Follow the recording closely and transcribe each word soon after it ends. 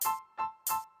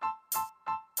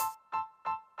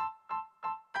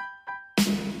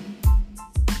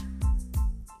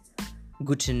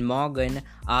Guten Morgen,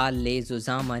 lese,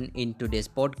 schreibe. In today's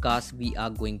podcast, we are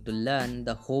going to learn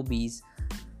the hobbies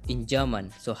in German.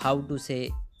 So, how to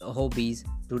say hobbies?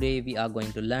 Today, we are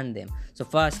going to learn them. So,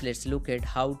 first, let's look at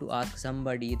how to ask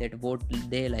somebody that what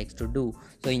they likes to do.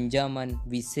 So, in German,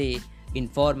 we say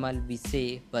informal, we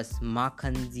say was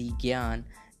machen Sie gern,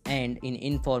 and in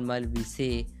informal, we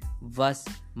say was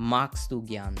machst du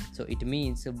gern. So it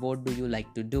means what do you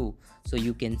like to do. So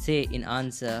you can say in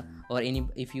answer, or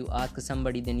if you ask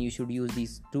somebody, then you should use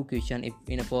these two questions. If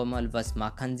in a formal, was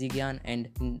machen Sie gern, and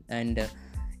in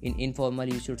informal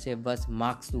you should say was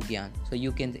machst du gern. So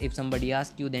you can, if somebody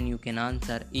asks you, then you can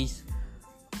answer ich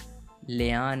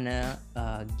lerne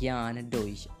gern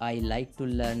Deutsch. I like to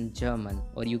learn German.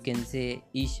 Or you can say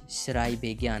ich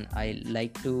schreibe gern. I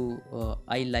like to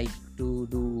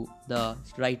do the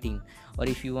writing. Or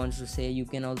if you want to say, you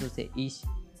can also say ich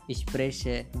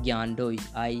spreche gern Deutsch.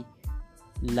 I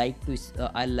like to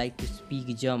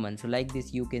speak German. So like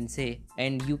this you can say,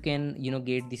 and you can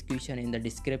get this question in the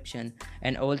description,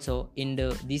 and also in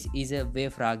the this is a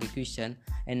Frage question.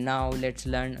 And now let's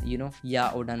learn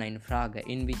ja oder nein Frage,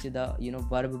 in which the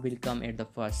verb will come at the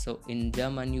first. So in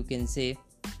German you can say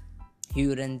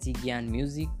hören Sie gern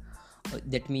Musik.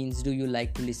 That means, do you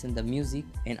like to listen the music?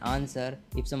 And answer,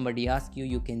 if somebody asks you,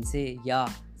 you can say ja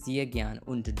sehr gern,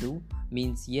 und du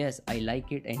means yes, I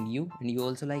like it, and you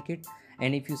also like it.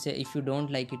 And if you don't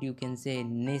like it, you can say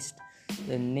nicht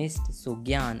so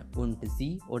gern, und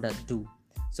sie oder du.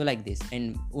 So like this.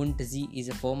 And und sie is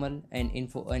a formal, and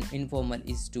informal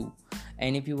is du.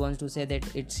 And if you want to say that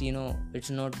it's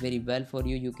not very well for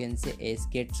you, you can say es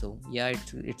geht so. Yeah,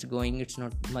 it's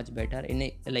not much better.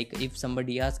 Like if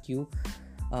somebody asks you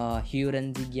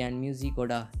hören Sie gern Musik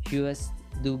oder hörst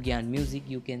du gern Musik,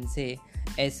 you can say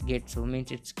es geht so,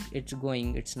 means it's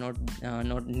going, it's not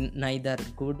neither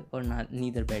good or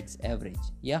neither bad, it's average.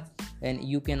 Yeah. And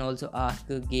you can also ask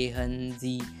Gehen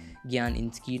Sie gern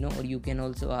ins Kino, or you can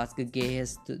also ask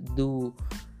Gehst du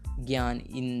gern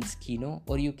ins Kino,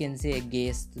 or you can say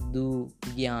Gehst du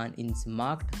gern ins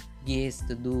Markt, Gehst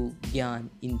du gern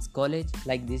ins College.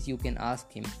 Like this you can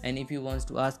ask him. And if you want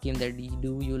to ask him that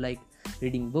do you like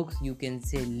reading books, you can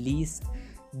say liest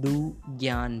du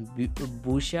gern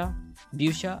Bücher.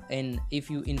 And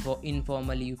if you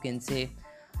informally, you can say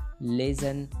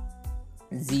lesen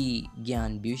Sie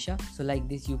gern Bücher. So like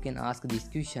this you can ask this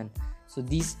question. So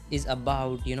this is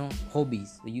about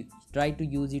hobbies. So you try to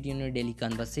use it in your daily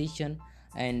conversation,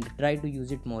 and try to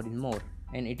use it more and more,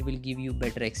 and it will give you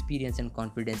better experience and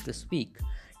confidence to speak.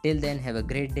 Till then, have a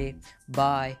great day.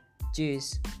 Bye.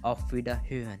 Tschüss. Auf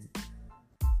Wiederhören.